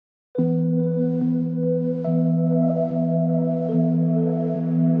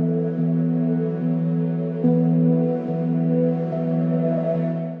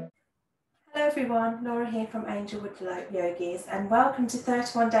everyone, Laura here from Angelwood Yogis, and welcome to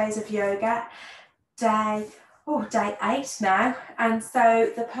 31 Days of Yoga, day 8 now. And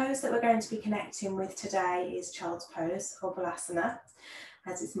so the pose that we're going to be connecting with today is Child's Pose, or Balasana,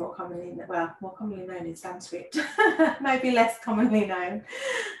 as it's more commonly known in Sanskrit, maybe less commonly known.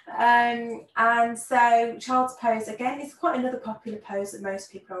 And so Child's Pose, again, is quite another popular pose that most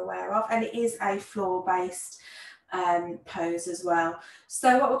people are aware of, and it is a floor-based pose as well.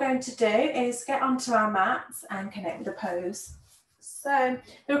 So what we're going to do is get onto our mats and connect with the pose. So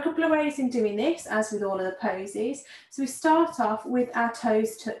there are a couple of ways in doing this, as with all of the poses. So we start off with our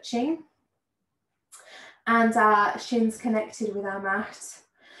toes touching and our shins connected with our mat.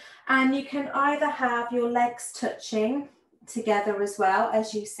 And you can either have your legs touching together as well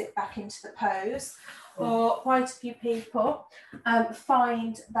as you sit back into the pose, or quite a few people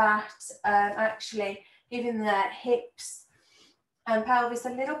find that actually giving their hips and pelvis a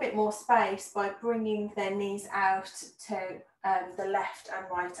little bit more space by bringing their knees out to the left and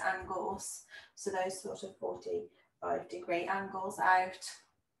right angles. So those sort of 45-degree angles out.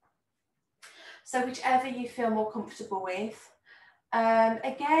 So whichever you feel more comfortable with.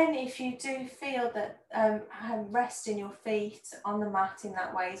 Again, if you do feel that resting your feet on the mat in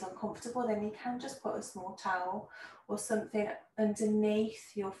that way is uncomfortable, then you can just put a small towel or something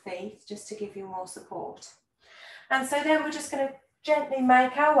underneath your feet just to give you more support. And so then we're just going to gently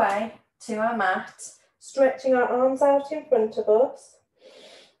make our way to our mat, stretching our arms out in front of us.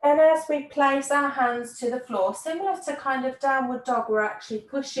 And as we place our hands to the floor, similar to kind of downward dog, we're actually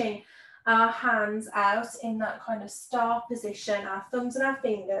pushing our hands out in that kind of star position, our thumbs and our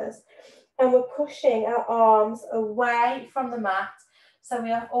fingers, and we're pushing our arms away from the mat. So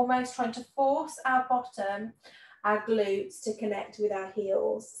we are almost trying to force our bottom, our glutes, to connect with our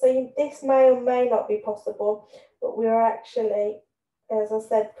heels. So this may or may not be possible, but we are actually, as I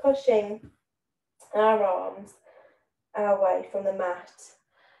said, pushing our arms away from the mat.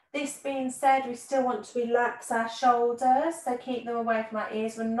 This being said, we still want to relax our shoulders, so keep them away from our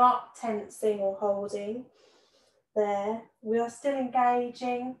ears. We're not tensing or holding there. We are still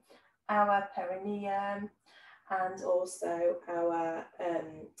engaging our perineum and also our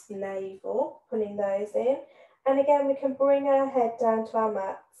navel, pulling those in. And again, we can bring our head down to our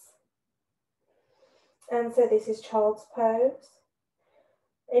mats. And so this is Child's Pose.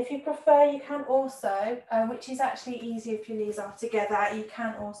 If you prefer, you can also, which is actually easier if your knees are together, you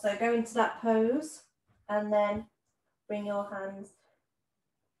can also go into that pose and then bring your hands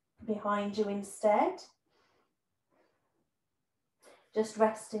behind you instead. Just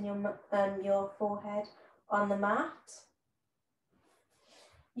resting your forehead on the mat.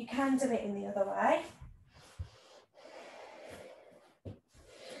 You can do it in the other way,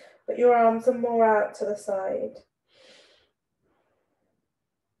 but your arms are more out to the side.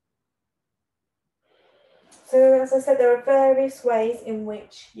 So as I said, there are various ways in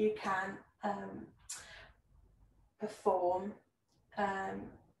which you can perform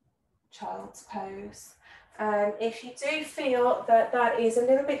Child's Pose. If you do feel that that is a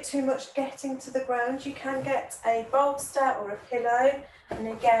little bit too much getting to the ground, you can get a bolster or a pillow, and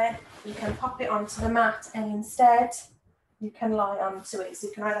again, you can pop it onto the mat, and instead you can lie onto it. So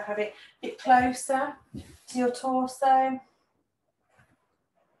you can either have it a bit closer to your torso,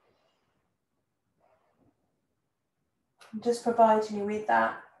 just providing you with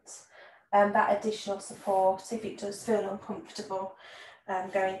that additional support if it does feel uncomfortable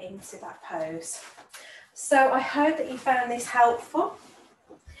going into that pose. So I hope that you found this helpful.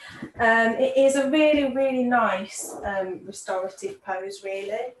 It is a really, really nice restorative pose,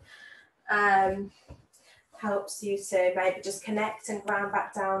 really. Helps you to maybe just connect and ground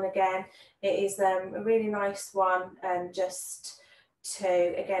back down again. It is a really nice one, just to,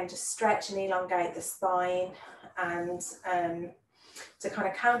 again, just stretch and elongate the spine, and to kind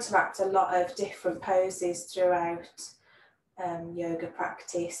of counteract a lot of different poses throughout yoga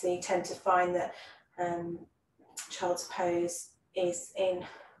practice. So you tend to find that Child's Pose is in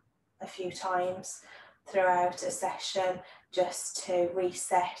a few times throughout a session, just to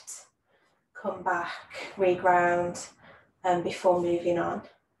reset, come back, reground, before moving on,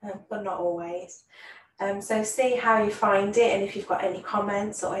 but not always. So see how you find it, and if you've got any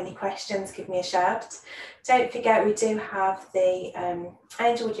comments or any questions, give me a shout. Don't forget, we do have the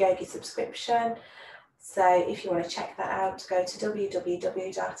Angelwood Yogi subscription. So if you want to check that out, go to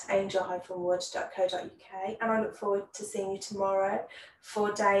www.angel-wood.co.uk, and I look forward to seeing you tomorrow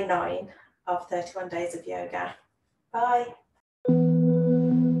for day 9 of 31 Days of Yoga. Bye.